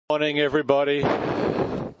Morning, everybody.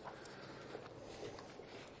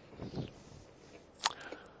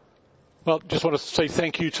 Well, just want to say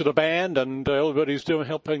thank you to the band and everybody who's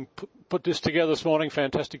helping put this together this morning.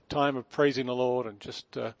 Fantastic time of praising the Lord, and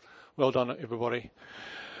just well done, everybody.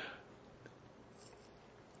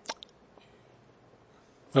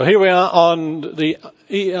 Well, here we are on the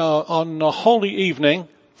Holy Evening.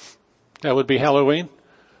 That would be Halloween.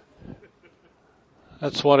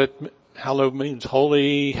 That's what Hallowed means: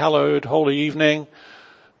 holy, hallowed, holy evening.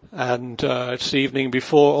 And it's the evening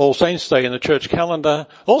before All Saints' Day in the church calendar.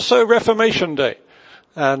 Also Reformation Day.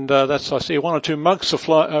 And I see one or two mugs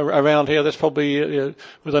around here. That's probably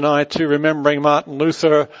with an eye to remembering Martin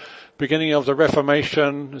Luther, beginning of the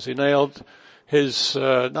Reformation, as he nailed his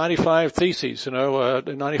 95 theses,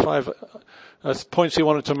 95 points he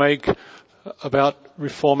wanted to make about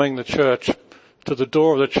reforming the church, to the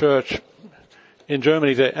door of the church in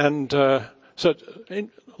Germany there. And so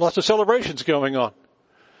lots of celebrations going on.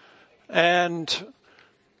 And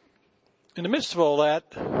in the midst of all that,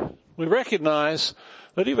 we recognize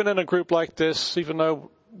that even in a group like this, even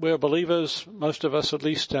though we're believers, most of us at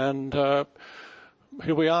least, and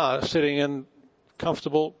here we are sitting in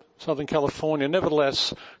comfortable Southern California,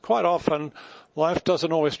 nevertheless, quite often life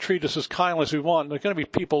doesn't always treat us as kindly as we want. There are going to be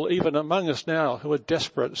people even among us now who are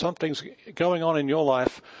desperate. Something's going on in your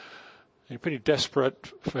life. You're pretty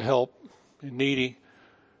desperate for help. You're needy.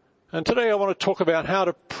 And today I want to talk about how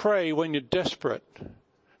to pray when you're desperate.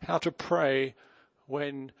 How to pray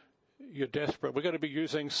when you're desperate. We're going to be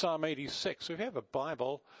using Psalm 86. So if you have a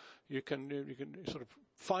Bible, you can sort of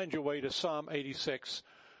find your way to Psalm 86.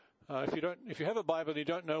 If you have a Bible and you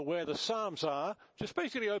don't know where the Psalms are, just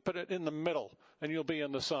basically open it in the middle and you'll be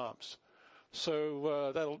in the Psalms.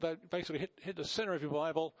 So that'll basically hit the center of your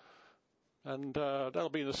Bible, and that'll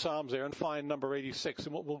be the Psalms there, and find number 86.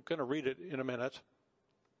 And we're going to read it in a minute.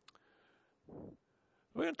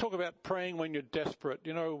 We're going to talk about praying when you're desperate.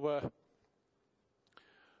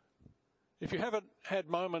 If you haven't had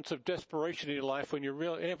moments of desperation in your life when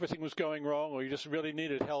everything was going wrong, or you just really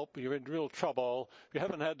needed help, you're in real trouble, if you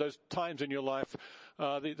haven't had those times in your life,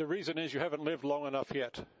 the reason is you haven't lived long enough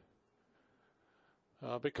yet.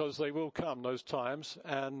 Because they will come, those times,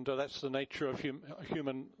 and that's the nature of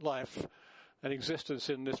human life and existence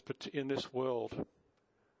in this world.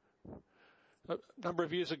 A number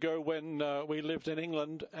of years ago, when we lived in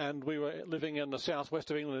England, and we were living in the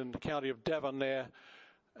southwest of England in the county of Devon there,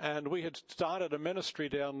 and we had started a ministry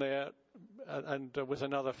down there and with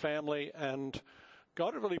another family, and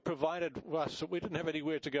God had really provided us. We didn't have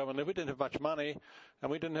anywhere to go and live. We didn't have much money,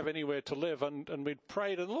 and we didn't have anywhere to live, and we'd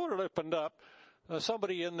prayed, and the Lord had opened up.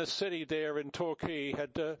 Somebody in this city there in Torquay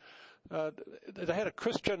they had a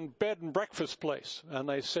Christian bed and breakfast place, and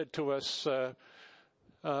they said to us,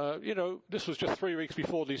 this was just 3 weeks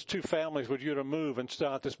before these two families were due to move and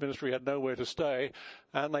start this ministry, had nowhere to stay.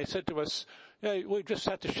 And they said to us, we've just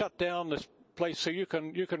had to shut down this place so you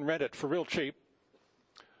can rent it for real cheap.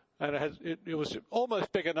 And it was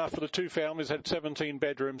almost big enough for the two families, had 17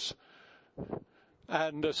 bedrooms.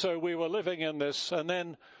 And so we were living in this. And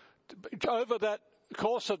then over that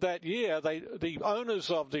course of that year, the owners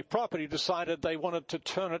of the property decided they wanted to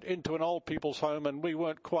turn it into an old people's home, and we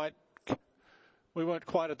weren't quite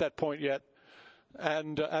at that point yet,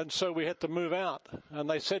 and so we had to move out. And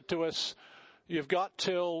they said to us, "You've got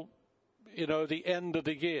till the end of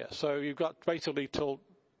the year, so you've got basically till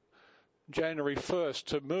January 1st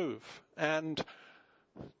to move." And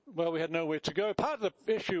well, we had nowhere to go. Part of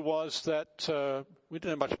the issue was that we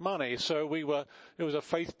didn't have much money, so it was a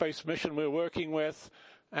faith-based mission we were working with,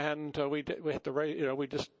 and we had to raise,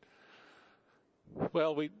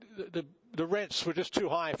 the rents were just too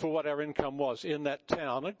high for what our income was in that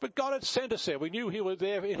town. But God had sent us there. We knew He was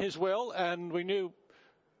there in His will, and we knew,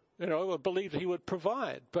 believed He would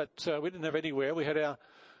provide. But we didn't have anywhere.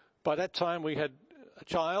 By that time we had a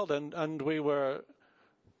child, and we were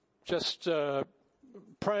just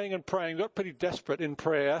praying and praying. Got pretty desperate in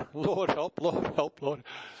prayer. Lord help, Lord help, Lord.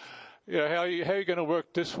 How are you going to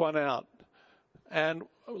work this one out? And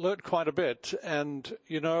learned quite a bit. And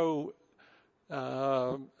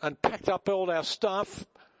and packed up all our stuff,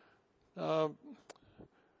 and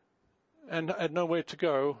had nowhere to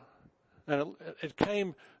go. And it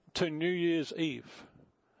came to New Year's Eve.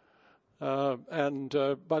 And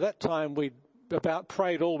by that time we'd about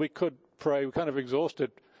prayed all we could pray. We were kind of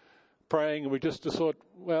exhausted praying, and we just thought,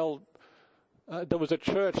 there was a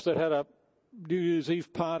church that had a New Year's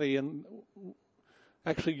Eve party, and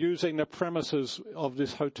actually using the premises of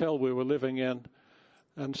this hotel we were living in.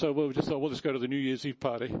 And so we just thought, we'll just go to the New Year's Eve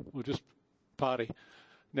party. We'll just party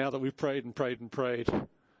now that we've prayed and prayed and prayed.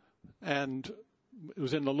 And it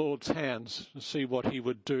was in the Lord's hands to see what he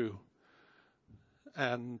would do.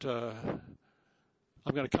 And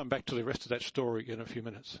I'm going to come back to the rest of that story in a few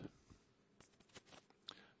minutes.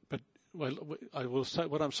 But I will say,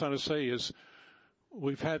 what I'm trying to say is,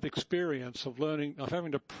 we've had experience of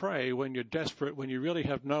having to pray when you're desperate, when you really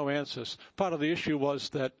have no answers. Part of the issue was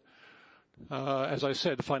that, as I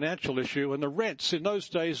said, the financial issue and the rents. In those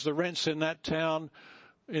days, the rents in that town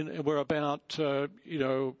were about,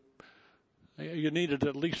 you needed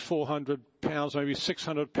at least £400, maybe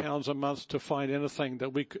 £600 a month to find anything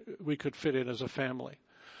that we could fit in as a family.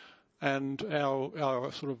 And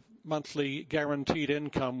our sort of monthly guaranteed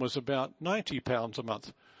income was about £90 a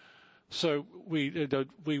month. So we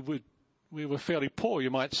were fairly poor, you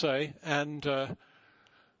might say, and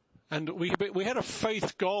we had a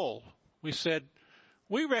faith goal. We said,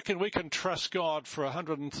 we reckon we can trust God for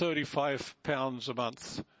 £135 a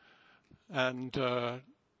month, and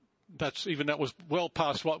that was well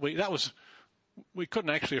past what we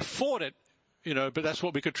couldn't actually afford it, but that's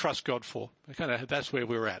what we could trust God for. That's where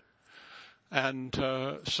we were at, and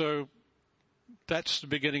so that's the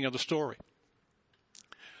beginning of the story.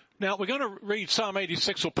 Now, we're going to read Psalm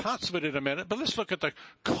 86 or parts of it in a minute, but let's look at the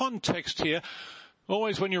context here.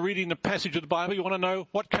 Always when you're reading the passage of the Bible, you want to know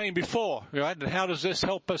what came before, right? And how does this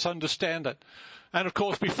help us understand it? And of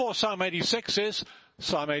course, before Psalm 86 is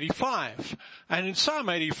Psalm 85. And in Psalm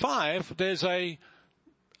 85, there's a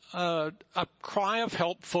cry of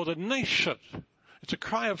help for the nation. It's a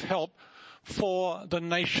cry of help for the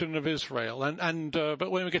nation of Israel.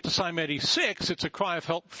 But when we get to Psalm 86, it's a cry of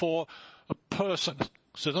help for a person.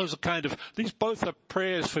 So those are these both are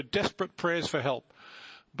desperate prayers for help.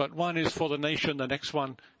 But one is for the nation, the next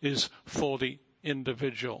one is for the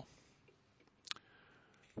individual.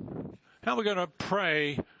 How are we going to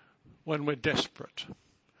pray when we're desperate?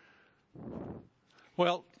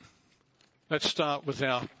 Well, let's start with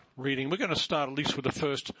our reading. We're going to start at least with the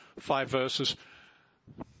first 5 verses.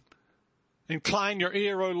 Incline your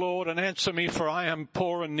ear, O Lord, and answer me, for I am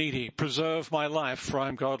poor and needy. Preserve my life, for I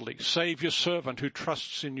am godly. Save your servant who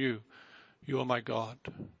trusts in you. You are my God.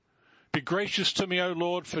 Be gracious to me, O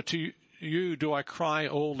Lord, for to you do I cry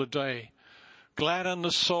all the day. Gladden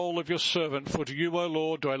the soul of your servant, for to you, O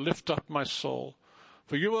Lord, do I lift up my soul.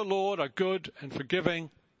 For you, O Lord, are good and forgiving,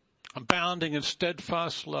 abounding in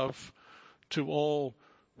steadfast love to all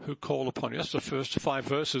who call upon you. That's the first 5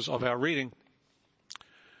 verses of our reading.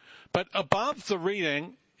 But above the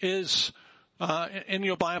reading is, in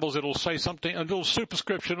your Bibles it'll say something, a little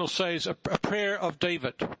superscription will say a prayer of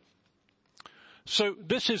David. So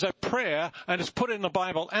this is a prayer, and it's put in the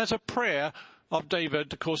Bible as a prayer of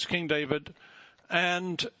David, of course, King David,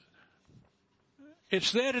 and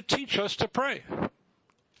it's there to teach us to pray.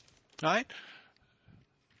 Right?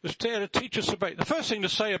 It's there to teach us to pray. The first thing to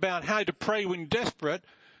say about how to pray when desperate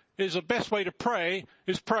is the best way to pray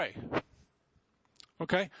is pray.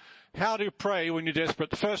 Okay? How do you pray when you're desperate?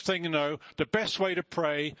 The first thing you know, the best way to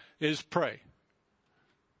pray is pray.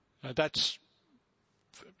 That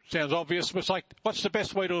sounds obvious, but it's like, what's the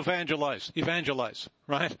best way to evangelize? Evangelize,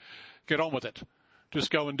 right? Get on with it.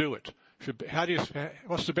 Just go and do it.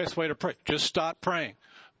 What's the best way to pray? Just start praying.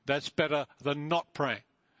 That's better than not praying.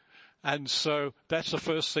 And so that's the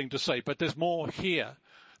first thing to say. But there's more here.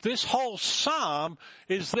 This whole psalm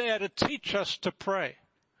is there to teach us to pray.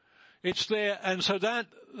 It's there, and so that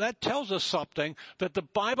tells us something, that the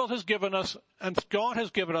Bible has given us, and God has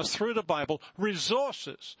given us through the Bible,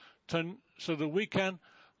 resources so that we can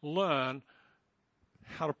learn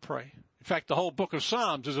how to pray. In fact, the whole book of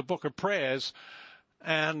Psalms is a book of prayers,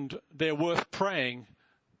 and they're worth praying.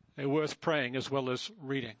 They're worth praying as well as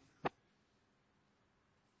reading.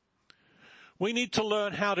 We need to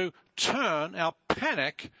learn how to turn our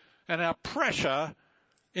panic and our pressure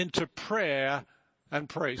into prayer and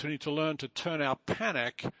praise. We need to learn to turn our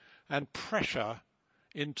panic and pressure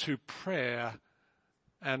into prayer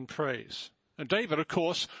and praise. And David, of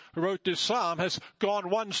course, who wrote this psalm, has gone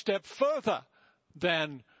one step further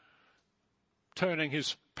than turning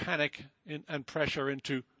his panic and pressure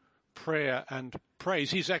into prayer and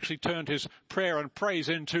praise. He's actually turned his prayer and praise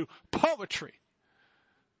into poetry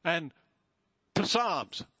and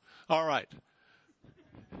psalms. All right.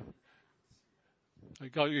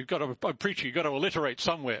 You've got to alliterate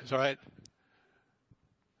somewhere, all right?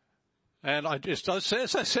 And it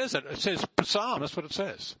says it. It says psalm. That's what it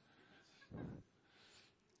says.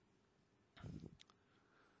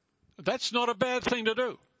 That's not a bad thing to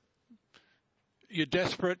do. You're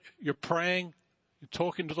desperate. You're praying. You're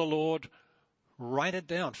talking to the Lord. Write it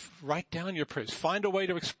down. Write down your prayers. Find a way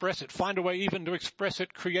to express it. Find a way even to express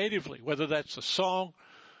it creatively, whether that's a song,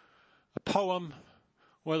 a poem,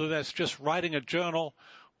 whether that's just writing a journal,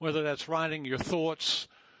 whether that's writing your thoughts,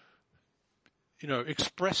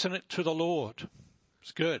 expressing it to the Lord.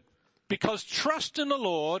 It's good. Because trust in the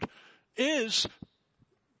Lord is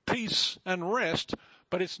peace and rest,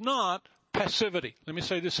 but it's not passivity. Let me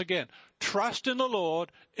say this again. Trust in the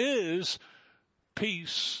Lord is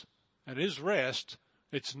peace and is rest.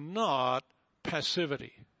 It's not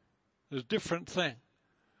passivity. It's a different thing.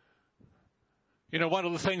 One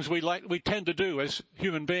of the things we tend to do as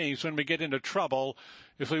human beings when we get into trouble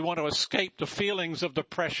is we want to escape the feelings of the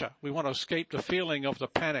pressure. We want to escape the feeling of the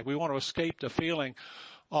panic. We want to escape the feeling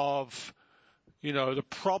of, the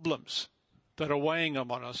problems that are weighing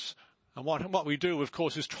on us. And what we do, of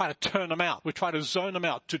course, is try to turn them out. We try to zone them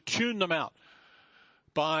out, to tune them out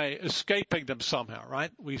by escaping them somehow,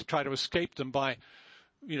 right? We try to escape them by,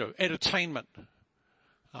 entertainment.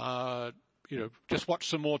 Just watch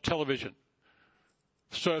some more television.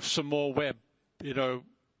 Surf some more web,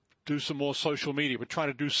 do some more social media. We're trying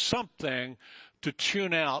to do something to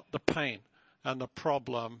tune out the pain and the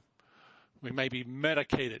problem. We may be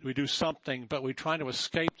medicated. We do something, but we're trying to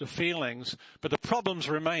escape the feelings. But the problems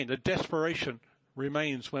remain. The desperation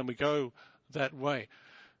remains when we go that way.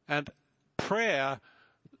 And prayer,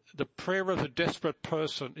 the prayer of a desperate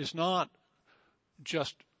person is not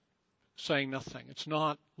just saying nothing. It's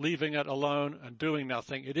not leaving it alone and doing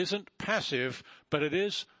nothing. It isn't passive, but it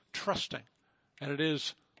is trusting and it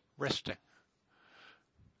is resting.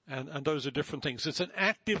 And those are different things. It's an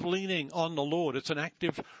active leaning on the Lord. It's an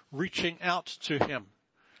active reaching out to Him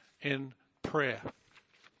in prayer.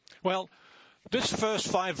 Well, this first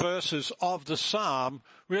 5 verses of the Psalm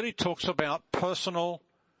really talks about personal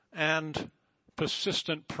and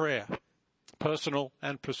persistent prayer. Personal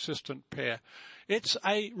and persistent prayer. It's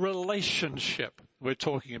a relationship we're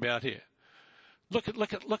talking about here. Look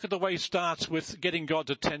at the way it starts with getting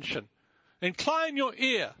God's attention. Incline your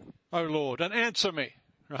ear, O Lord, and answer me.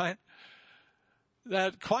 Right?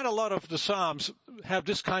 That quite a lot of the Psalms have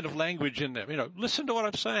this kind of language in them. Listen to what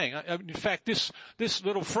I'm saying. In fact, this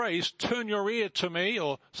little phrase, turn your ear to me,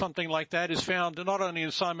 or something like that, is found not only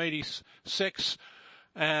in Psalm 86,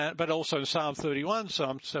 but also in Psalm 31,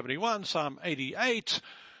 Psalm 71, Psalm 88.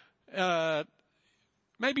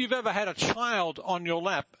 Maybe you've ever had a child on your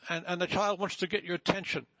lap and the child wants to get your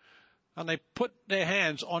attention and they put their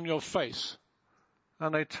hands on your face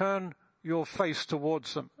and they turn your face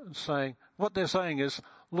towards them and saying, what they're saying is,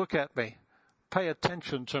 look at me, pay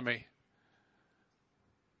attention to me.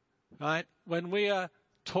 Right? When we are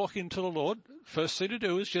talking to the Lord, first thing to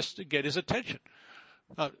do is just to get His attention.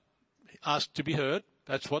 Ask to be heard.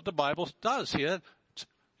 That's what the Bible does here.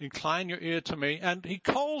 Incline your ear to me. And He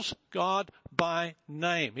calls God by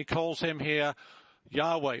name. He calls Him here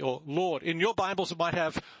Yahweh or Lord. In your Bibles it might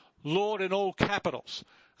have Lord in all capitals.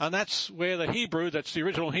 And that's where the Hebrew, that's the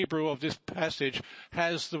original Hebrew of this passage,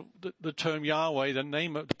 has the term Yahweh,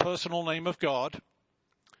 the personal name of God.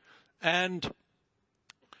 And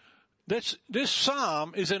this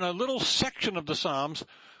psalm is in a little section of the Psalms,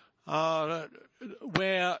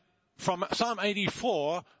 where from Psalm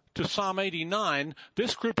 84 to Psalm 89,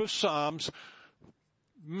 this group of Psalms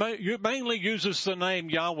mainly uses the name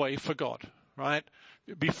Yahweh for God, right?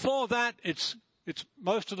 Before that, it's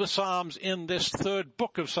most of the Psalms in this third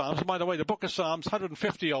book of Psalms. And by the way, the book of Psalms,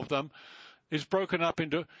 150 of them, is broken up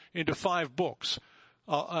into 5 books.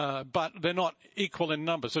 But they're not equal in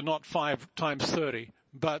numbers. They're not 5 times 30.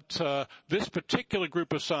 But this particular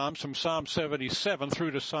group of Psalms, from Psalm 77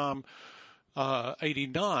 through to Psalm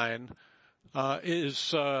 89,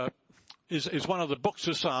 is one of the books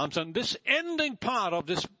of Psalms. And this ending part of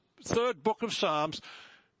this third book of Psalms,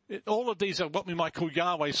 all of these are what we might call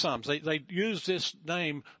Yahweh Psalms. They use this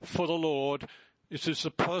name for the Lord. This is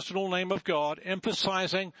the personal name of God,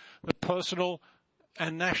 emphasizing the personal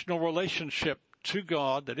and national relationship to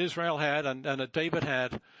God that Israel had and that David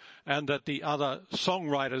had and that the other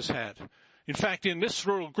songwriters had. In fact, in this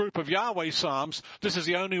little group of Yahweh Psalms, this is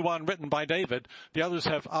the only one written by David. The others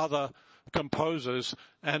have other composers,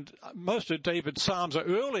 and most of David's Psalms are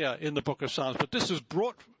earlier in the book of Psalms, but this is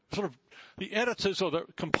brought sort of, the editors or the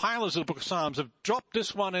compilers of the book of Psalms have dropped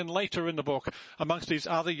this one in later in the book amongst these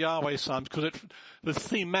other Yahweh Psalms because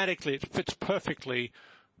thematically it fits perfectly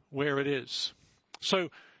where it is. So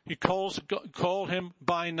he called him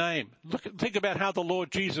by name. Think about how the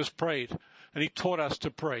Lord Jesus prayed, and He taught us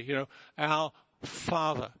to pray. Our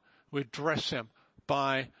Father. We address Him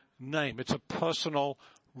by name. It's a personal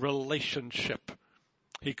relationship.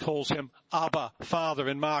 He calls Him Abba, Father,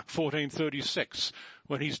 in Mark 14:36,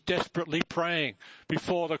 when He's desperately praying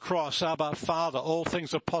before the cross. Abba, Father, all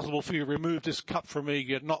things are possible for You. Remove this cup from me,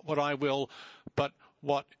 yet not what I will, but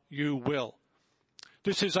what You will.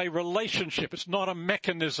 This is a relationship. It's not a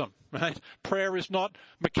mechanism, right? Prayer is not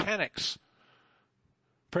mechanics.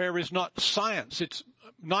 Prayer is not science.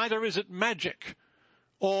 Neither is it magic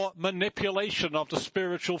or manipulation of the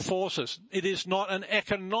spiritual forces. It is not an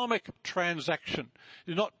economic transaction.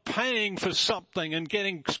 You're not paying for something and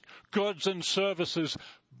getting goods and services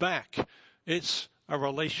back. It's a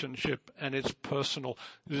relationship, and it's personal.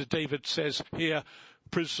 As David says here,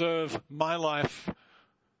 preserve my life,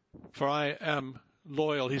 for I am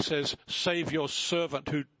loyal. He says, save your servant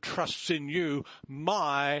who trusts in you,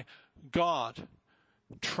 my God.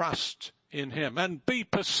 Trust in him. And be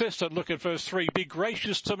persistent. Look at verse 3. Be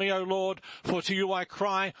gracious to me, O Lord, for to you I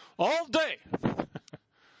cry all day.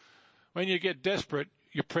 When you get desperate,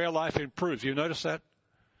 your prayer life improves. You notice that?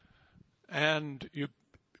 And you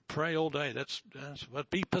pray all day. That's what.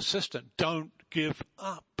 Be persistent. Don't give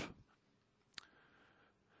up.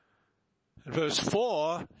 In verse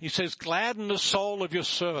 4, he says, gladden the soul of your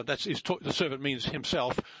servant. The servant means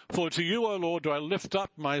himself. For to you, O Lord, do I lift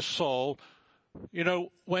up my soul. You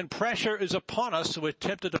know, when pressure is upon us, we're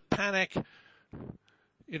tempted to panic.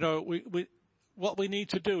 You know, what we need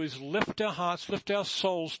to do is lift our hearts, lift our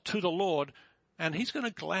souls to the Lord, and he's going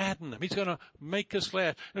to gladden them. He's going to make us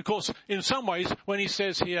glad. And of course, in some ways, when he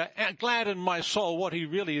says here, gladden my soul, what he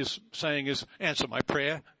really is saying is, answer my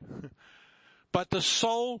prayer. But the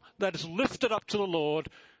soul that is lifted up to the Lord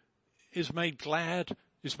is made glad,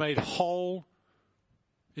 is made whole,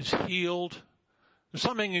 is healed. There's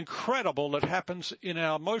something incredible that happens in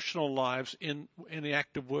our emotional lives in the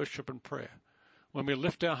act of worship and prayer. When we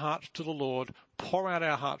lift our hearts to the Lord, pour out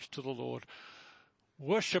our hearts to the Lord,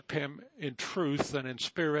 worship him in truth and in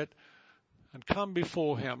spirit, and come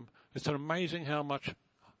before him, it's amazing how much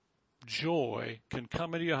joy can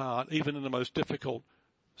come into your heart, even in the most difficult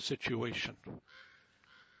situation.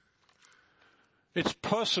 It's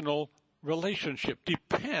personal relationship.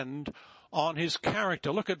 Depend on his character.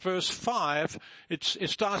 Look at verse 5. It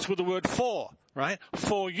starts with the word for, right?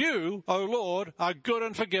 For you, O Lord, are good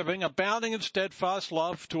and forgiving, abounding in steadfast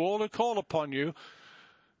love to all who call upon you.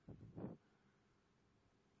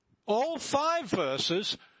 All 5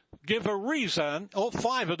 verses give a reason. All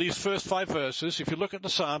 5 of these first 5 verses, if you look at the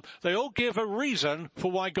psalm, they all give a reason for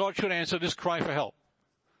why God should answer this cry for help.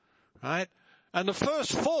 Right? And the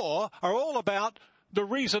first 4 are all about the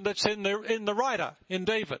reason that's in the writer, in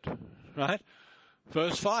David. Right?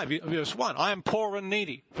 Verse 5, verse 1, I am poor and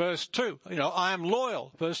needy. Verse 2, I am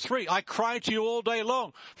loyal. Verse 3, I cry to you all day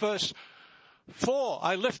long. Verse 4,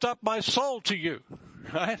 I lift up my soul to you.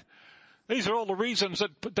 Right? These are all the reasons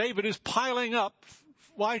that David is piling up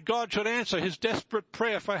why God should answer his desperate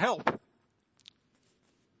prayer for help.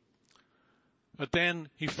 But then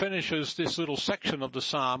he finishes this little section of the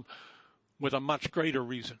psalm with a much greater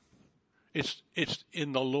reason. It's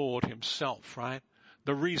in the Lord himself, right?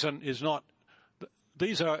 The reason is not,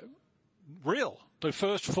 these are real. The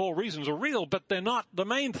first 4 reasons are real, but they're not the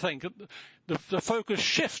main thing. The focus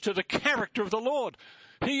shifts to the character of the Lord.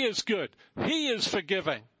 He is good. He is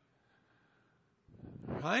forgiving.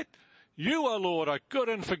 Right? You, O Lord, are good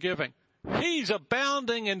and forgiving. He's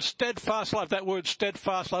abounding in steadfast love. That word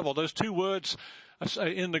steadfast love, or those 2 words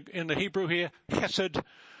in the Hebrew here, chesed,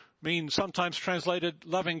 means sometimes translated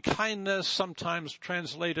loving kindness, sometimes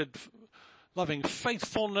translated loving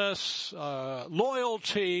faithfulness,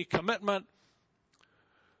 loyalty, commitment.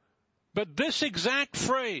 But this exact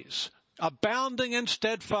phrase, abounding in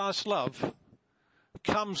steadfast love,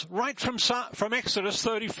 comes right from Exodus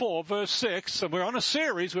 34, verse 6, and we're on a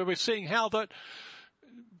series where we're seeing how that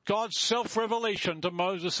God's self-revelation to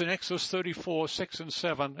Moses in Exodus 34, 6 and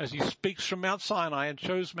 7, as he speaks from Mount Sinai and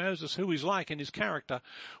shows Moses who he's like in his character.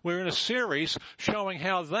 We're in a series showing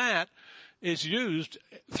how that is used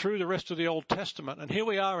through the rest of the Old Testament. And here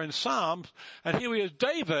we are in Psalms, and here we are,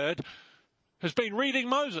 David has been reading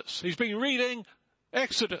Moses. He's been reading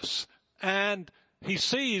Exodus, and he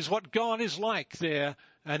sees what God is like there,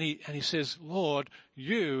 and he says, Lord,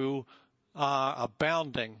 you are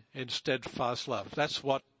abounding in steadfast love. That's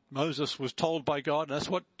what Moses was told by God, and that's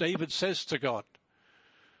what David says to God.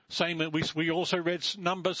 Same that we also read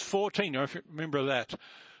Numbers 14, if you remember that.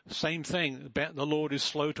 Same thing, the Lord is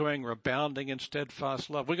slow to anger, abounding in steadfast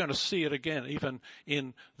love. We're going to see it again, even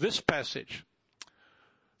in this passage.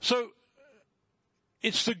 So,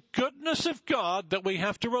 it's the goodness of God that we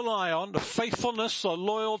have to rely on, the faithfulness, the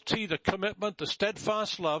loyalty, the commitment, the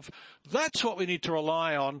steadfast love. That's what we need to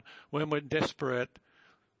rely on when we're desperate.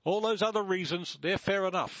 All those other reasons, they're fair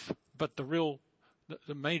enough. But the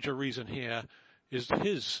major reason here is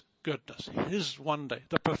his goodness, his wonder,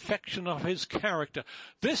 the perfection of his character.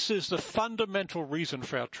 This is the fundamental reason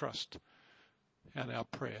for our trust and our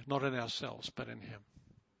prayer, not in ourselves, but in him.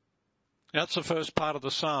 That's the first part of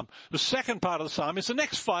the psalm. The second part of the psalm is the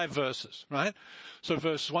next 5 verses, right? So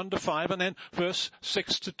verse 1 to 5 and then verse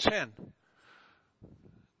 6 to 10.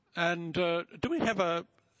 And do we have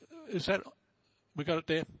we got it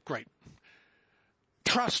there? Great.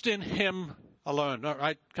 Trust in him alone. All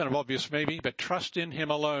right, kind of obvious maybe, but trust in him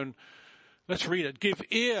alone. Let's read it. Give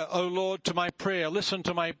ear, O Lord, to my prayer. Listen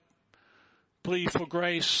to my plea for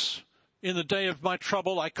grace. In the day of my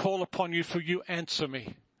trouble, I call upon you, for you answer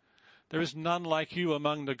me. There is none like you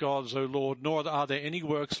among the gods, O Lord, nor are there any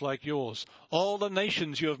works like yours. All the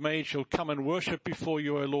nations you have made shall come and worship before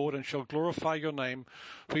you, O Lord, and shall glorify your name.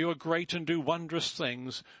 For you are great and do wondrous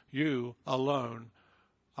things. You alone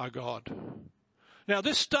are God. Now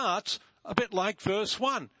this starts a bit like verse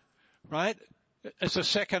 1, right? It's the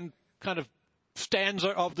second kind of stanza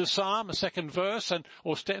of the psalm, a second verse, not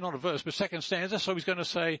a verse, but second stanza. So he's going to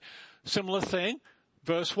say similar thing.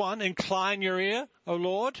 Verse 1, incline your ear, O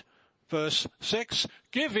Lord. Verse 6,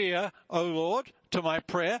 give ear, O Lord, to my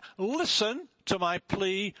prayer. Listen to my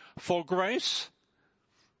plea for grace.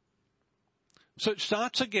 So it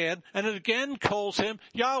starts again, and it again calls him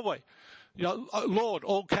Yahweh. Lord,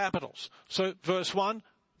 all capitals. So verse 1,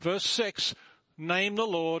 verse 6, name the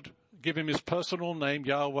Lord, give him his personal name,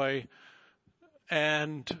 Yahweh,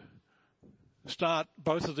 and start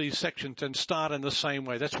both of these sections and start in the same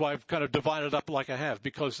way. That's why I've kind of divided up like I have,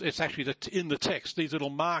 because it's actually in the text. These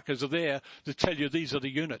little markers are there to tell you these are the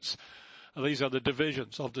units. These are the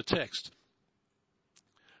divisions of the text.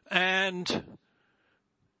 And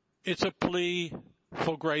it's a plea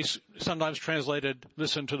for grace, sometimes translated,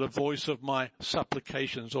 listen to the voice of my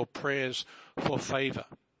supplications or prayers for favor.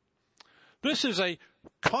 This is a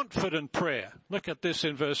confident prayer. Look at this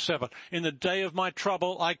in verse 7. In the day of my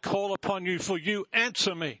trouble, I call upon you, for you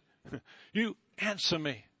answer me. You answer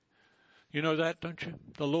me. You know that, don't you?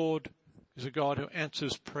 The Lord is a God who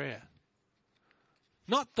answers prayer.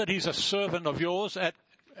 Not that he's a servant of yours at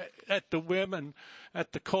the whim and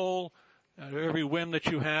at the call, at every whim that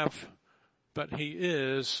you have, but he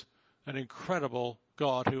is an incredible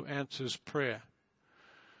God who answers prayer.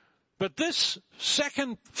 But this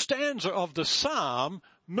second stanza of the psalm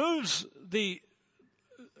moves the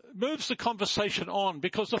conversation on,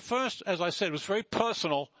 because the first, as I said, was very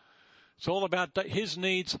personal. It's all about his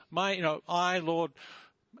needs. I, Lord,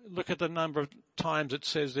 look at the number of times it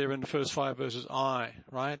says there in the first 5 verses, I,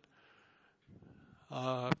 right?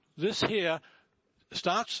 This here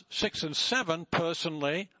starts 6 and 7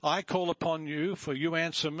 personally. I call upon you, for you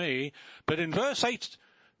answer me. But in verse 8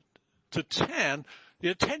 to 10, the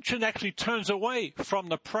attention actually turns away from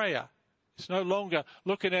the prayer. It's no longer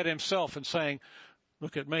looking at himself and saying,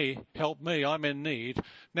 look at me, help me, I'm in need.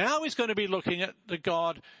 Now he's going to be looking at the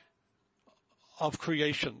God of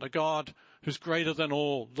creation, the God who's greater than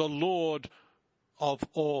all, the Lord of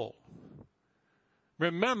all.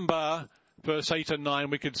 Remember, verse 8 and 9,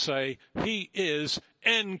 we could say, he is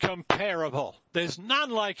incomparable. There's none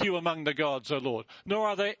like you among the gods, O Lord, nor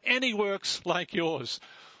are there any works like yours.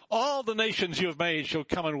 All the nations you have made shall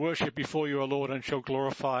come and worship before you, O Lord, and shall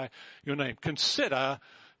glorify your name. Consider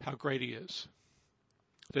how great he is.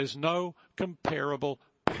 There's no comparable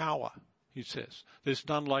power, he says. There's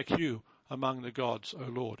none like you among the gods, O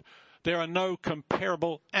Lord. There are no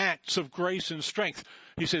comparable acts of grace and strength,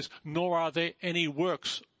 he says, nor are there any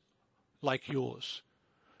works like yours.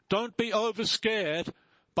 Don't be overscared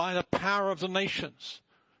by the power of the nations.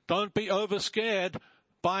 Don't be overscared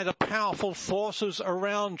by the powerful forces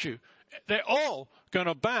around you. They're all going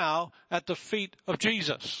to bow at the feet of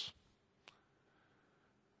Jesus.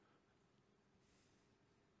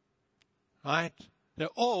 Right? They're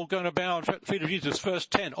all going to bow at the feet of Jesus. Verse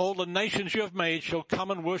 10, all the nations you have made shall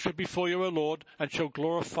come and worship before you, O Lord, and shall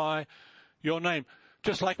glorify your name.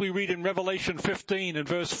 Just like we read in Revelation 15 and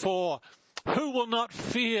verse 4, who will not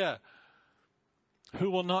fear? Who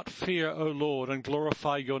will not fear, O Lord, and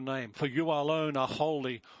glorify your name? For you alone are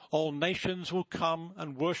holy. All nations will come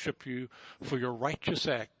and worship you, for your righteous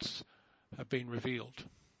acts have been revealed.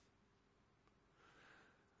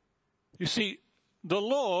 You see, the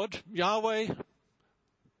Lord, Yahweh,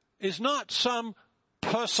 is not some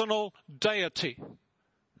personal deity,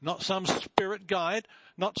 not some spirit guide,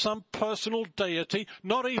 not some personal deity,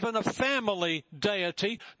 not even a family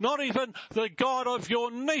deity, not even the God of your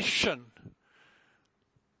nation.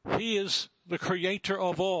 He is the creator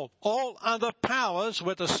of all. All other powers,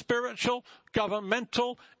 whether spiritual,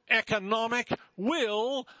 governmental, economic,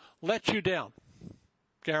 will let you down.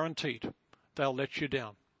 Guaranteed. They'll let you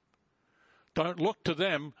down. Don't look to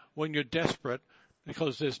them when you're desperate,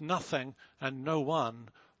 because there's nothing and no one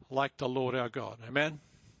like the Lord our God. Amen?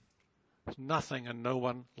 There's nothing and no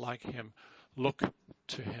one like him. Look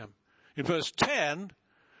to him. In verse 10,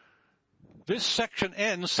 this section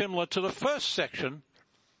ends similar to the first section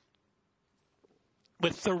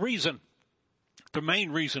with the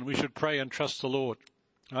main reason we should pray and trust the Lord.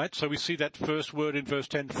 Right? So we see that first word in verse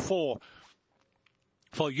 10, for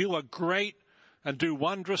you are great and do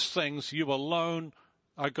wondrous things. You alone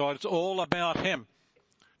are God. It's all about him.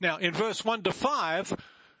 Now, in verse 1 to 5,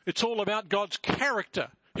 it's all about God's character,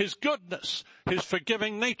 his goodness, his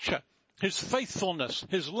forgiving nature, his faithfulness,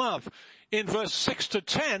 his love. In verse 6 to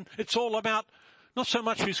 10, it's all about not so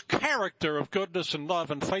much his character of goodness and love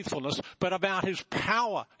and faithfulness, but about his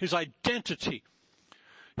power, his identity.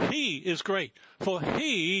 He is great, for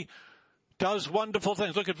he does wonderful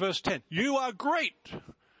things. Look at verse 10. You are great.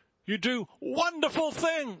 You do wonderful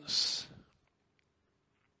things.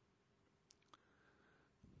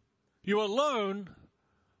 You alone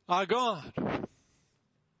are God.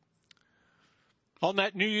 On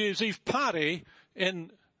that New Year's Eve party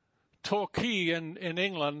in Torquay in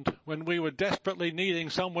England, when we were desperately needing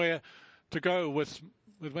somewhere to go with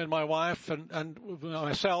my wife and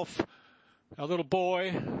myself, our little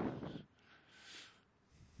boy,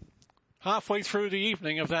 halfway through the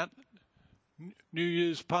evening of that New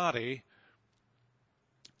Year's party,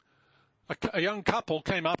 a young couple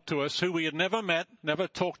came up to us who we had never met, never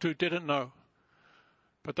talked to, didn't know.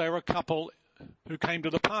 But they were a couple who came to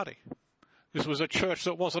the party. This was a church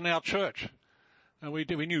that wasn't our church. And we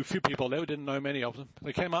knew a few people there. We didn't know many of them.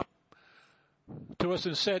 They came up to us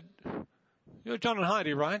and said, "You're John and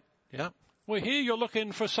Heidi, right?" "Yeah." "We're here. You're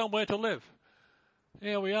looking for somewhere to live."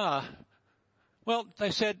 "Here we are." "Well,"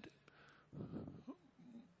 they said,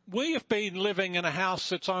 "we have been living in a house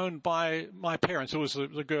that's owned by my parents." It was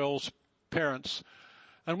the girls' parents.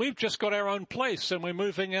 "And we've just got our own place and we're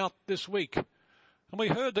moving out this week. And we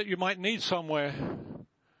heard that you might need somewhere."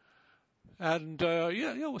 And,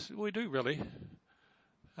 yeah, we do really.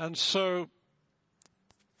 And so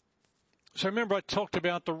remember I talked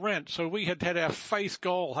about the rent. So we had our faith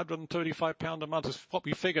goal, £135 a month is what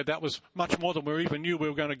we figured. That was much more than we even knew we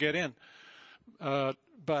were going to get in.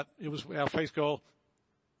 But it was our faith goal,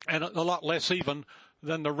 and a lot less even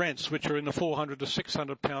than the rents, which are in the £400 to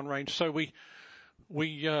 £600 range. So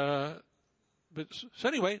so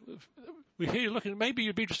anyway, we hear you looking, maybe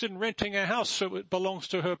you'd be interested in renting a house. So it belongs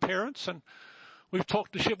to her parents, and we've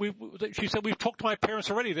talked to, she said, we've talked to my parents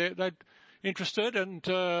already. They're interested, and,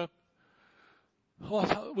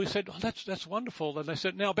 we said, "Oh, that's wonderful." And they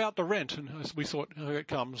said, "Now about the rent." And we thought, "Here it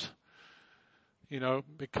comes."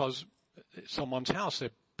 Because it's someone's house,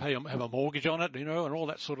 they have a mortgage on it, and all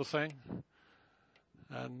that sort of thing.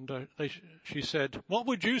 And she said, "What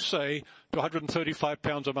would you say to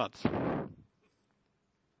 £135 a month?"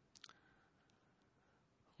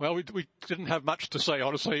 Well, we didn't have much to say,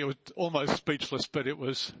 honestly. It was almost speechless, but it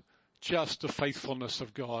was just the faithfulness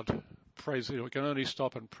of God. Praise the Lord. We can only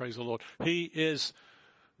stop and praise the Lord. He is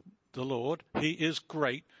the Lord. He is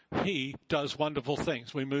great. He does wonderful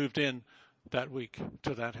things. We moved in that week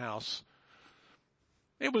to that house.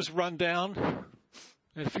 It was run down.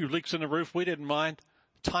 A few leaks in the roof. We didn't mind.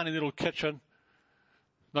 Tiny little kitchen.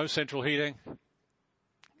 No central heating.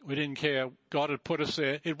 We didn't care. God had put us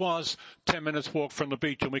there. It was 10 minutes walk from the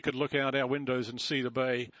beach, and we could look out our windows and see the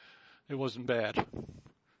bay. It wasn't bad.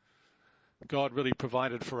 God really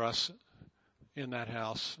provided for us in that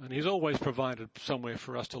house, and he's always provided somewhere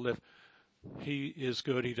for us to live. He is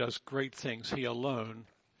good. He does great things. He alone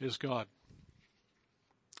is God.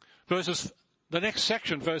 The next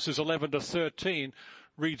section, verses 11 to 13,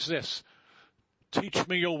 reads this. "Teach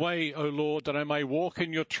me your way, O Lord, that I may walk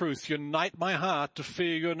in your truth. Unite my heart to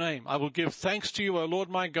fear your name. I will give thanks to you, O Lord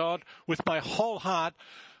my God, with my whole heart,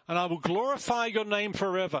 and I will glorify your name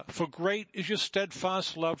forever. For great is your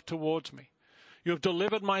steadfast love towards me. You have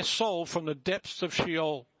delivered my soul from the depths of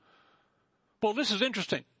Sheol." Well, this is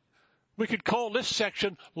interesting. We could call this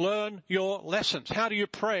section, "Learn Your Lessons." How do you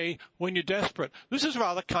pray when you're desperate? This is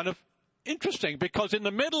rather kind of interesting, because in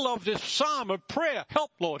the middle of this psalm of prayer,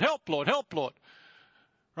 help Lord, help Lord, help Lord.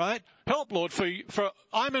 Right? Help, Lord, for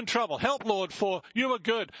I'm in trouble. Help, Lord, for you are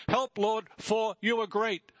good. Help, Lord, for you are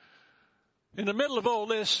great. In the middle of all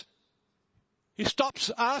this, he stops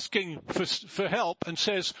asking for help and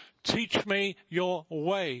says, "Teach me your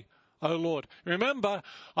way, O Lord." Remember,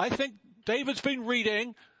 I think David's been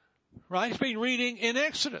reading, right? He's been reading in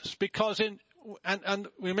Exodus, because and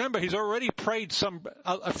remember, he's already prayed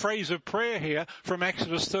a phrase of prayer here from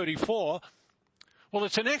Exodus 34. Well,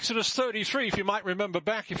 it's in Exodus 33, if you might remember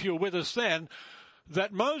back, if you were with us then,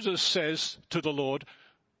 that Moses says to the Lord,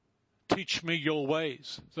 "Teach me your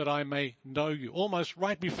ways, that I may know you." Almost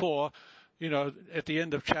right before, at the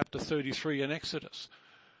end of chapter 33 in Exodus.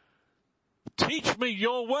 Teach me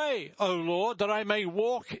your way, O Lord, that I may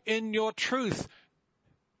walk in your truth.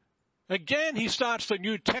 Again, he starts the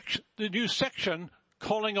new section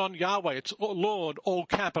calling on Yahweh. It's Lord, all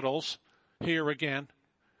capitals, here again.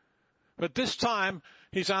 But this time,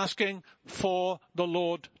 he's asking for the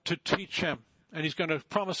Lord to teach him. And he's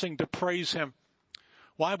promising to praise him.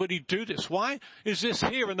 Why would he do this? Why is this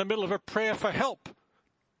here in the middle of a prayer for help?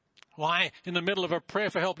 Why in the middle of a prayer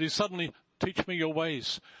for help did he suddenly teach me your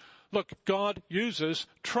ways? Look, God uses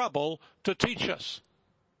trouble to teach us.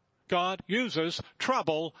 God uses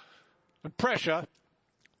trouble and pressure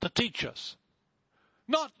to teach us.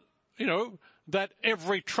 Not, that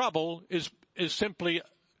every trouble is simply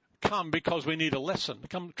come because we need a lesson.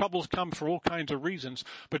 Troubles come for all kinds of reasons,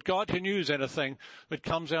 but God can use anything that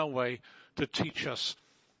comes our way to teach us.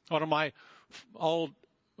 One of my old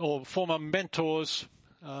or former mentors,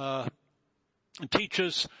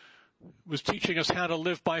 teachers, was teaching us how to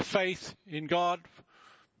live by faith in God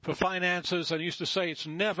for finances, and he used to say it's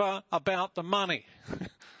never about the money.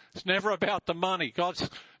 It's never about the money. God's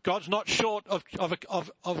not short of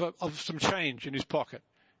some change in his pocket.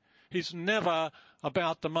 He's never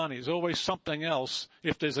about the money. There's always something else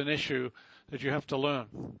if there's an issue that you have to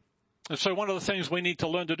learn. And so one of the things we need to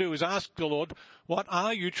learn to do is ask the Lord, what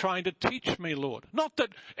are you trying to teach me, Lord? Not that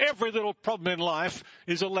every little problem in life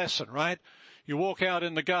is a lesson, right? You walk out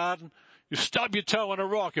in the garden, you stub your toe on a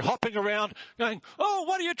rock, you're hopping around going, oh,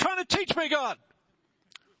 what are you trying to teach me, God?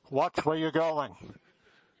 Watch where you're going.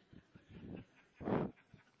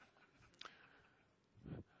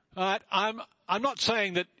 I'm not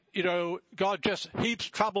saying that, God just heaps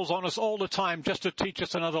troubles on us all the time just to teach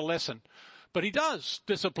us another lesson. But he does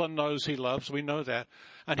discipline those he loves. We know that.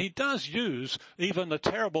 And he does use even the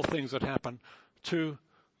terrible things that happen to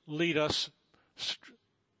lead us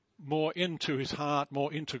more into his heart,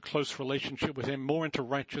 more into close relationship with him, more into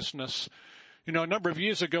righteousness. A number of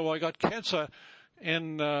years ago I got cancer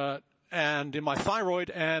in my thyroid,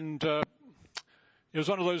 and it was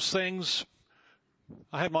one of those things.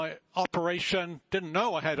 I had my operation, didn't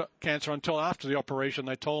know I had cancer until after the operation,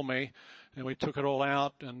 they told me, and we took it all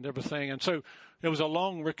out and everything. And so there was a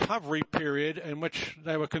long recovery period in which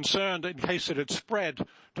they were concerned in case it had spread to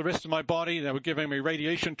the rest of my body. They were giving me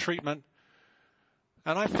radiation treatment.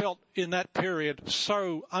 And I felt in that period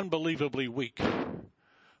so unbelievably weak.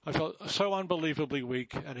 I felt so unbelievably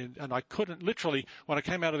weak, and I couldn't, literally, when I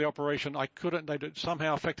came out of the operation, they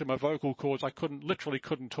somehow affected my vocal cords. I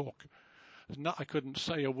couldn't talk. I couldn't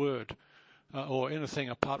say a word or anything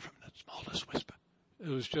apart from the smallest whisper. It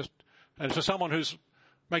was just, and for someone who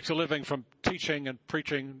makes a living from teaching and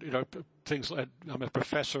preaching, things like, I'm a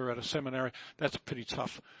professor at a seminary, that's pretty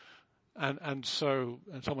tough. And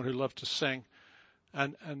someone who loved to sing,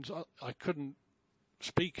 and I couldn't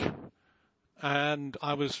speak, and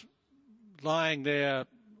I was lying there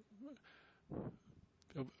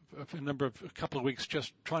a couple of weeks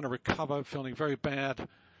just trying to recover, feeling very bad.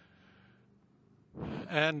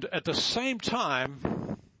 And at the same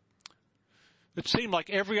time, it seemed like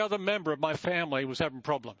every other member of my family was having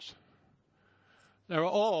problems. They were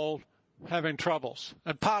all having troubles.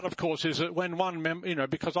 And part, of course, is that when one member,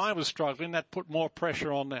 because I was struggling, that put more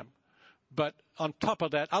pressure on them. But on top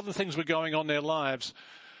of that, other things were going on in their lives.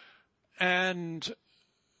 And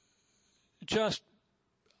just,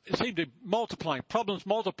 it seemed to be multiplying, problems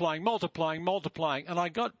multiplying. And I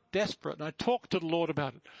got desperate, and I talked to the Lord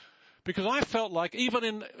about it. Because I felt like,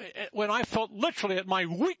 even when I felt literally at my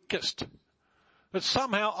weakest, that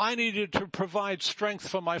somehow I needed to provide strength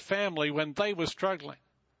for my family when they were struggling.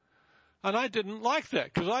 And I didn't like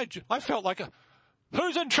that, because I felt like,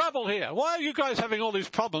 who's in trouble here? Why are you guys having all these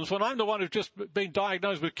problems when I'm the one who's just been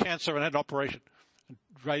diagnosed with cancer and had an operation, and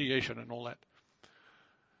radiation and all that?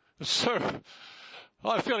 So,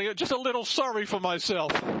 I'm feeling just a little sorry for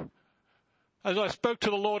myself. As I spoke to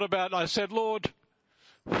the Lord about it, I said, Lord,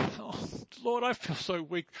 I feel so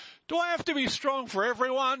weak. Do I have to be strong for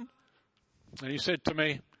everyone? And he said to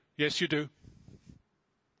me, yes, you do.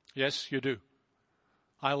 Yes, you do.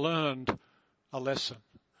 I learned a lesson.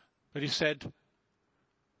 But he said,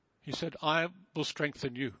 I will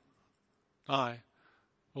strengthen you. I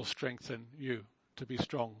will strengthen you to be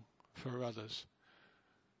strong for others.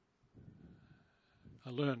 I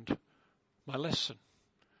learned my lesson.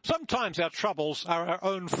 Sometimes our troubles are our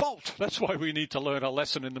own fault. That's why we need to learn a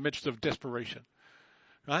lesson in the midst of desperation.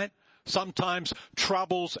 Right? Sometimes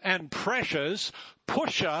troubles and pressures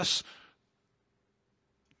push us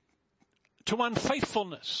to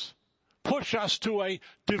unfaithfulness, push us to a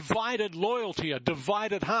divided loyalty, a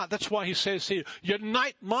divided heart. That's why he says here,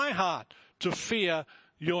 unite my heart to fear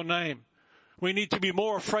your name. We need to be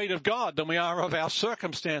more afraid of God than we are of our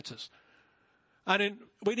circumstances.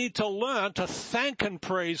 We need to learn to thank and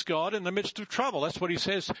praise God in the midst of trouble. That's what he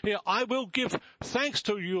says here. I will give thanks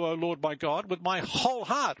to you, O Lord my God, with my whole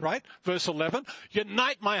heart, right? Verse 11,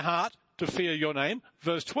 unite my heart to fear your name.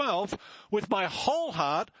 Verse 12, with my whole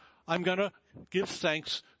heart, I'm going to give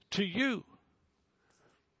thanks to you.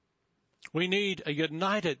 We need a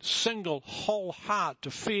united, single, whole heart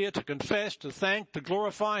to fear, to confess, to thank, to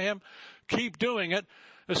glorify him. Keep doing it,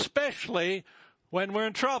 especially when we're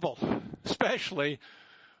in trouble. Especially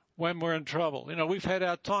when we're in trouble. We've had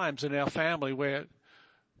our times in our family where,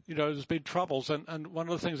 there's been troubles. And one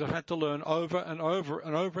of the things I've had to learn over and over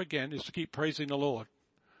and over again is to keep praising the Lord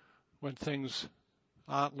when things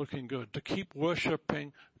aren't looking good. To keep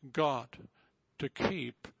worshiping God. To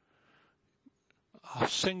keep a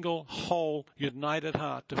single, whole, united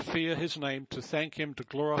heart. To fear his name. To thank him. To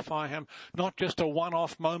glorify him. Not just a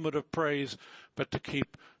one-off moment of praise, but to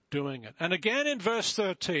keep doing it. And again in verse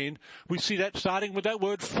 13, we see that starting with that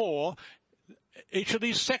word for, each of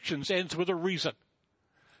these sections ends with a reason.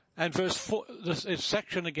 And verse 4, this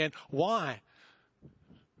section again, why?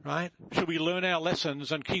 Right? Should we learn our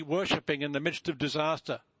lessons and keep worshiping in the midst of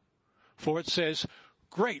disaster? For it says,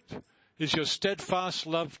 great is your steadfast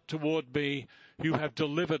love toward me. You have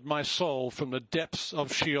delivered my soul from the depths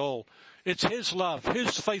of Sheol. It's his love,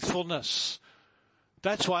 his faithfulness.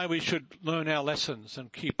 That's why we should learn our lessons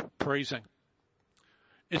and keep praising.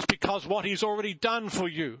 It's because what he's already done for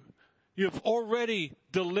you. You've already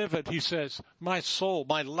delivered, he says, my soul,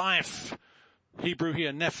 my life. Hebrew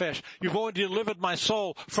here, nephesh. You've already delivered my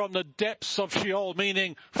soul from the depths of Sheol,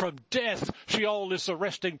 meaning from death. Sheol is the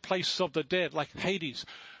resting place of the dead, like Hades.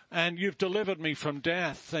 And you've delivered me from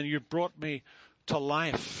death, and you've brought me to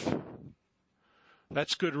life.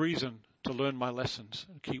 That's good reason to learn my lessons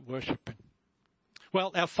and keep worshiping.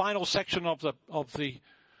 Well, our final section of the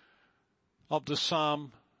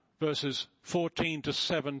Psalm, verses 14 to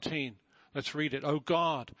 17. Let's read it. O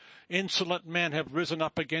God, insolent men have risen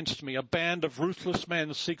up against me. A band of ruthless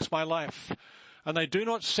men seeks my life. And they do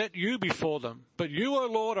not set you before them. But you, O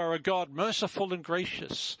Lord, are a God merciful and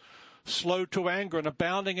gracious, slow to anger and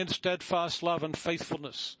abounding in steadfast love and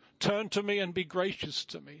faithfulness. Turn to me and be gracious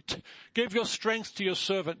to me. Give your strength to your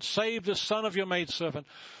servant. Save the son of your maidservant.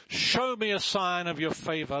 Show me a sign of your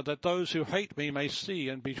favor, that those who hate me may see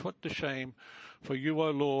and be put to shame. For you,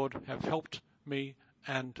 O Lord, have helped me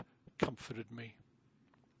and comforted me.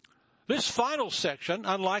 This final section,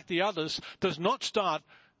 unlike the others, does not start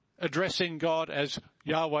addressing God as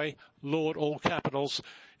Yahweh, Lord, all capitals.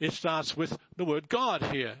 It starts with the word God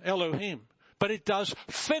here, Elohim. But it does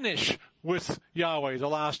finish with Yahweh, the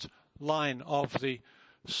last line of the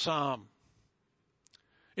psalm.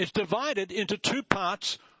 It's divided into two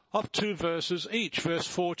parts of 2 verses each. Verse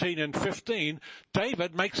 14 and 15,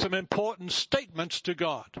 David makes some important statements to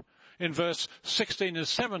God. In verse 16 and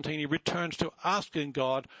 17, he returns to asking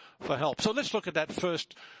God for help. So let's look at that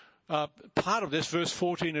first part of this, verse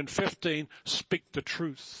 14 and 15. Speak the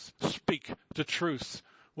truth. Speak the truth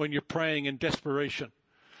when you're praying in desperation.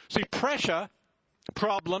 See, pressure,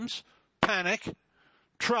 problems, panic,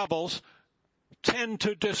 troubles tend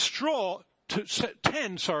to distort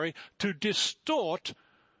the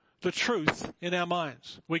truth in our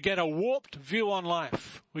minds. We get a warped view on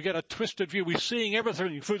life. We get a twisted view. We're seeing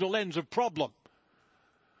everything through the lens of problem.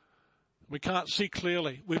 We can't see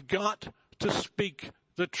clearly. We've got to speak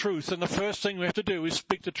the truth. And the first thing we have to do is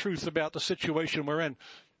speak the truth about the situation we're in.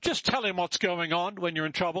 Just tell him what's going on when you're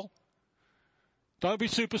in trouble. Don't be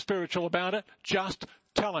super spiritual about it. Just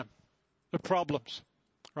tell him the problems,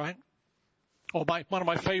 right? Or one of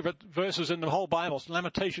my favorite verses in the whole Bible,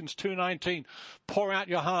 Lamentations 2:19. Pour out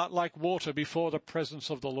your heart like water before the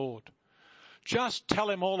presence of the Lord. Just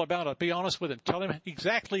tell him all about it. Be honest with him. Tell him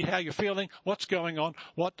exactly how you're feeling, what's going on,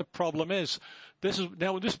 what the problem is. By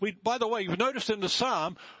the way, you've noticed in the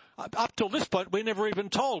Psalm, up till this point, we never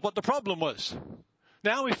even told what the problem was.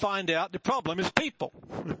 Now we find out the problem is people.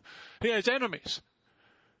 He has enemies.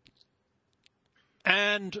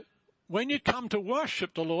 And when you come to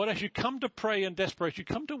worship the Lord, as you come to pray in desperation,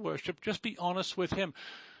 you come to worship, just be honest with him.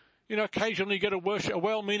 Occasionally you get a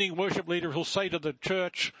well-meaning worship leader who'll say to the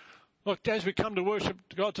church, look, as we come to worship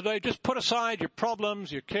God today, just put aside your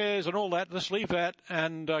problems, your cares and all that. Let's leave that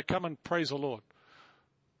and come and praise the Lord.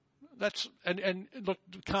 Look,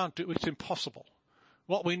 can't do, it's impossible.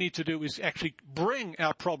 What we need to do is actually bring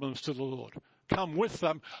our problems to the Lord. Come with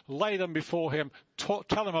them, lay them before him, tell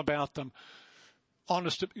him about them.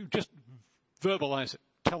 Just verbalize it.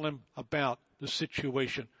 Tell him about the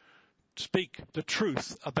situation. Speak the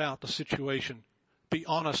truth about the situation. Be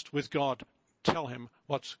honest with God. Tell him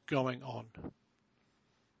what's going on.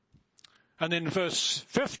 And then verse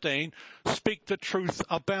 15, speak the truth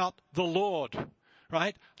about the Lord.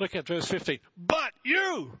 Right? Look at verse 15. But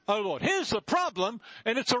you, O Lord, here's the problem,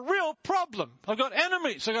 and it's a real problem. I've got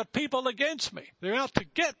enemies. I've got people against me. They're out to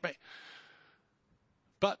get me.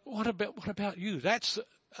 But what about you? That's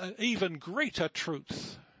an even greater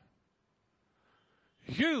truth.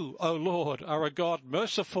 You, O Lord, are a God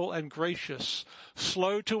merciful and gracious,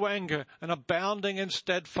 slow to anger and abounding in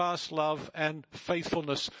steadfast love and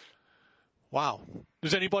faithfulness. Wow.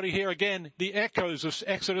 Does anybody hear again the echoes of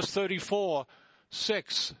Exodus 34,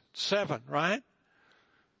 6, 7, right?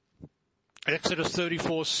 Exodus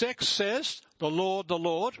 34, 6 says, the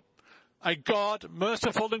Lord, a God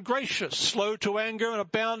merciful and gracious, slow to anger and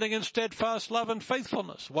abounding in steadfast love and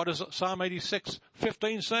faithfulness. What does Psalm 86,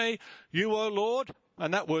 15 say? You, O Lord,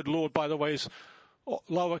 and that word Lord, by the way, is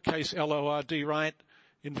lowercase L-O-R-D, right?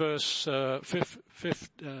 In verse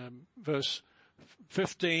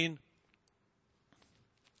 15,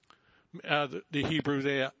 the Hebrew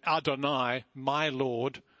there, Adonai, my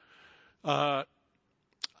Lord, a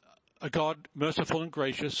God merciful and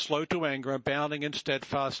gracious, slow to anger, abounding in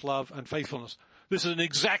steadfast love and faithfulness. This is an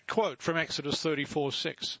exact quote from Exodus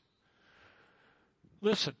 34:6.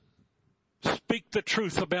 Listen, speak the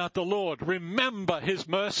truth about the Lord. Remember his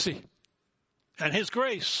mercy and his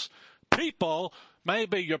grace. People may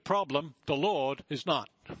be your problem. The Lord is not.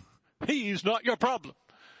 He is not your problem.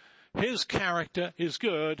 His character is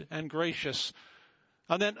good and gracious.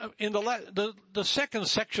 And then in the second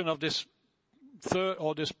section of this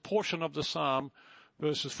this portion of the Psalm,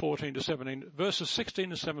 verses 14 to 17, verses 16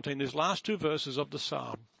 to 17, these last two verses of the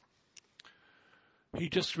Psalm, he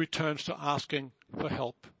just returns to asking for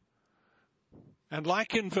help. And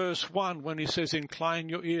like in verse 1 when he says, incline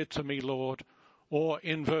your ear to me, Lord, or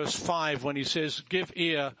in verse 5 when he says, give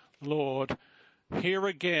ear, Lord, here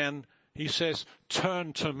again he says,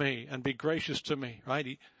 turn to me and be gracious to me, right?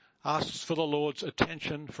 He asks for the Lord's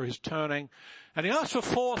attention, for his turning. And he asks for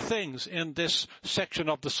four things in this section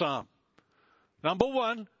of the Psalm. Number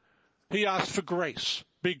one, he asks for grace.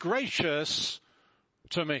 Be gracious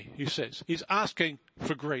to me, he says. He's asking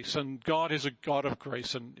for grace, and God is a God of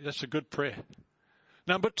grace, and that's a good prayer.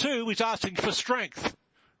 Number two, he's asking for strength,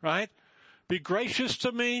 right? Be gracious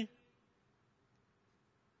to me.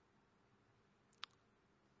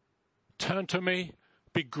 Turn to me,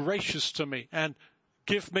 be gracious to me, and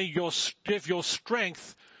give your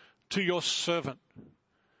strength to your servant.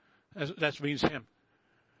 That means him.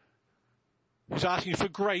 He's asking for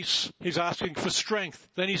grace. He's asking for strength.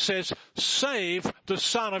 Then he says, save the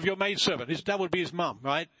son of your maidservant. That would be his mum,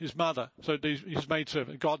 right? His mother. So his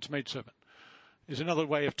maidservant, God's maidservant, is another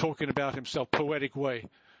way of talking about himself, poetic way.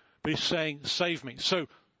 But he's saying, save me. So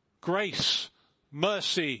grace,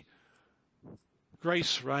 mercy,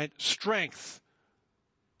 grace, right? Strength,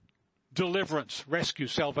 deliverance, rescue,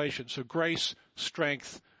 salvation. So grace,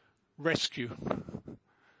 strength, rescue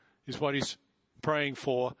is what he's praying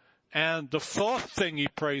for. And the fourth thing he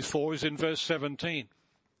prays for is in verse 17.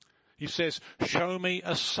 He says, show me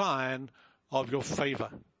a sign of your favor,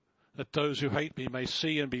 that those who hate me may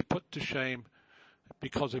see and be put to shame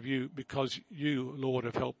because you, Lord,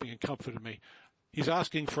 have helped me and comforted me. He's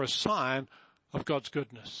asking for a sign of God's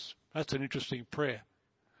goodness. That's an interesting prayer.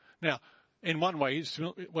 Now, in one way,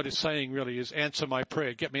 what it's saying really is, answer my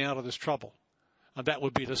prayer, get me out of this trouble. And that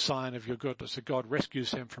would be the sign of your goodness, that God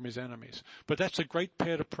rescues him from his enemies. But that's a great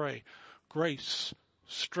prayer to pray. Grace,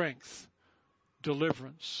 strength,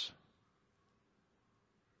 deliverance,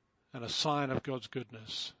 and a sign of God's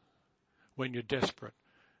goodness when you're desperate.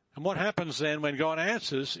 And what happens then when God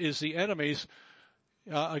answers is the enemies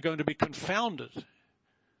are going to be confounded.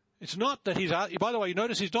 It's not that by the way,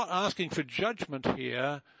 notice he's not asking for judgment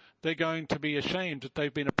here. They're going to be ashamed that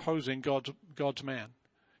they've been opposing God's man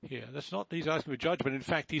here. That's not, he's asking for judgment. In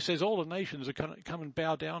fact, he says all the nations are going to come and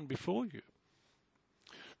bow down before you.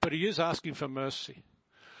 But he is asking for mercy.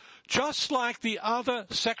 Just like the other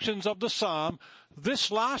sections of the Psalm,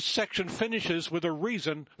 this last section finishes with a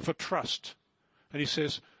reason for trust. And he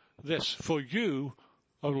says this, for you,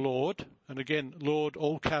 O Lord, and again, Lord,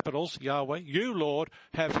 all capitals, Yahweh, you, Lord,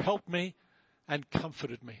 have helped me and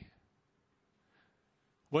comforted me.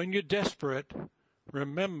 When you're desperate,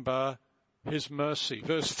 remember his mercy.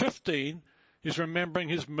 Verse 15 is remembering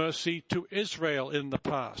his mercy to Israel in the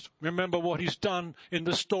past. Remember what he's done in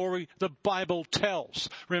the story the Bible tells.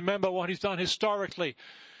 Remember what he's done historically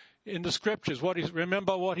in the scriptures.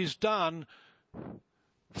 Remember what he's done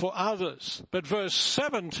for others. But verse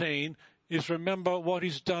 17 is remember what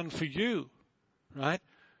he's done for you, right?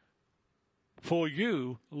 For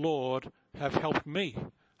you, Lord, have helped me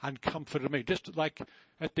and comforted me. Just like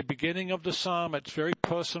at the beginning of the psalm, it's very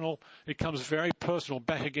personal. It comes very personal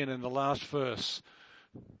back again in the last verse.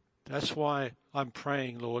 That's why I'm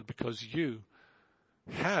praying, Lord, because you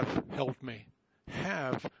have helped me,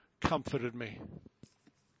 have comforted me.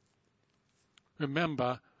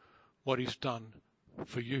 Remember what he's done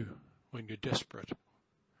for you when you're desperate.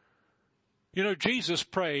 You know, Jesus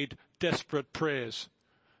prayed desperate prayers.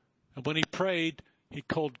 And when he prayed, he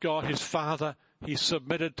called God his Father. He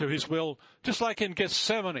submitted to his will, just like in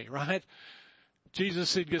Gethsemane, right?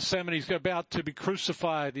 Jesus in Gethsemane, he's about to be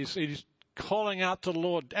crucified. He's calling out to the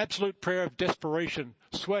Lord, absolute prayer of desperation,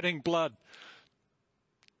 sweating blood.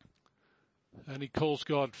 And he calls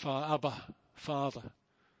God, Abba, Father.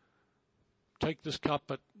 Take this cup,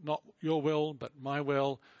 but not your will, but my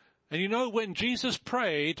will. And you know, when Jesus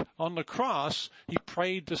prayed on the cross, he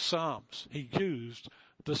prayed the Psalms. He used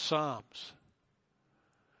the Psalms.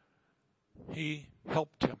 He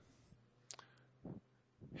helped him.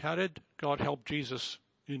 How did God help Jesus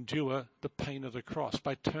endure the pain of the cross?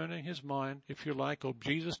 By turning his mind, if you like, or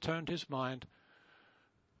Jesus turned his mind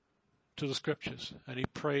to the scriptures, and he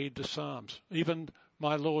prayed the Psalms. Even,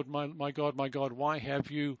 my Lord, my God, why have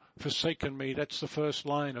you forsaken me? That's the first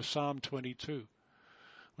line of Psalm 22,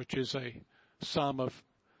 which is a psalm of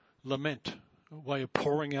lament, a way of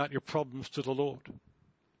pouring out your problems to the Lord.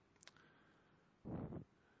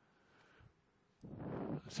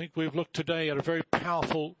 I think we've looked today at a very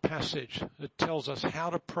powerful passage that tells us how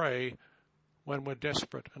to pray when we're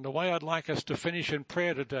desperate. And the way I'd like us to finish in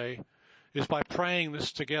prayer today is by praying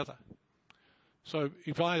this together. So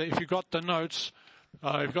if you've got the notes,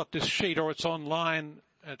 you've got this sheet, or it's online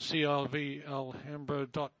at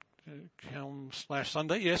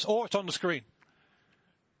clvalhambra.com/Sunday, yes, or it's on the screen.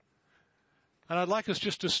 And I'd like us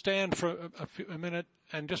just to stand for a minute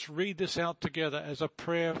and just read this out together as a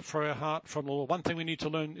prayer for our heart from the Lord. One thing we need to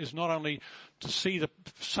learn is not only to see the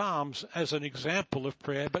Psalms as an example of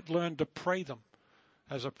prayer, but learn to pray them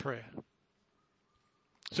as a prayer.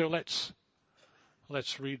 So let's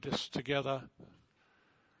read this together.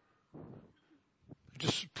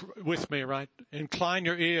 Just with me, right? Incline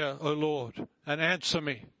your ear, O Lord, and answer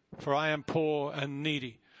me, for I am poor and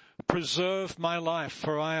needy. Preserve my life,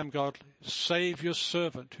 for I am godly. Save your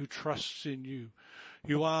servant who trusts in you.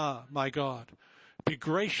 You are my God. Be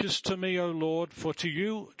gracious to me, O Lord, for to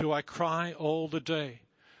you do I cry all the day.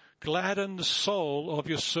 Gladden the soul of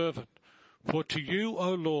your servant, for to you,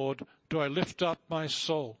 O Lord, do I lift up my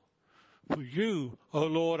soul. For you, O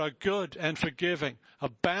Lord, are good and forgiving,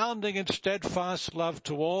 abounding in steadfast love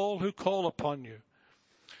to all who call upon you.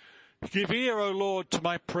 Give ear, O Lord, to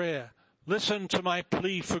my prayer. Listen to my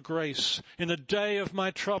plea for grace. In the day of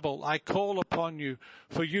my trouble, I call upon you,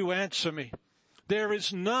 for you answer me. There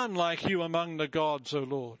is none like you among the gods, O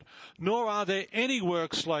Lord, nor are there any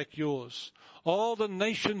works like yours. All the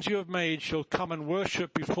nations you have made shall come and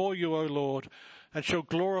worship before you, O Lord, and shall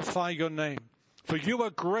glorify your name. For you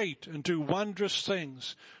are great and do wondrous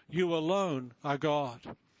things. You alone are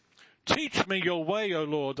God. Teach me your way, O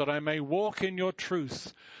Lord, that I may walk in your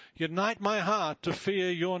truth. Unite my heart to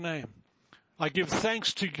fear your name. I give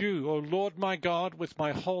thanks to you, O Lord my God, with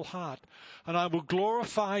my whole heart, and I will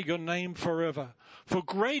glorify your name forever. For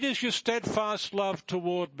great is your steadfast love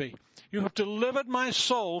toward me. You have delivered my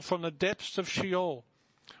soul from the depths of Sheol.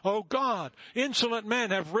 O God, insolent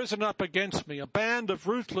men have risen up against me. A band of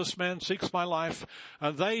ruthless men seeks my life,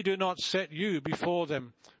 and they do not set you before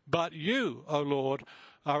them. But you, O Lord,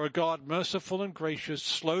 are a God merciful and gracious,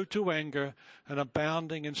 slow to anger, and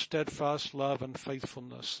abounding in steadfast love and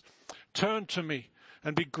faithfulness. Turn to me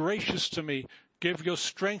and be gracious to me. Give your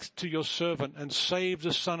strength to your servant and save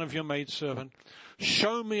the son of your maidservant.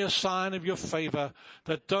 Show me a sign of your favor,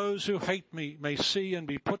 that those who hate me may see and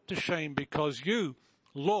be put to shame, because you,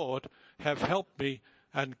 Lord, have helped me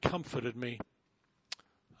and comforted me.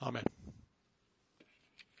 Amen.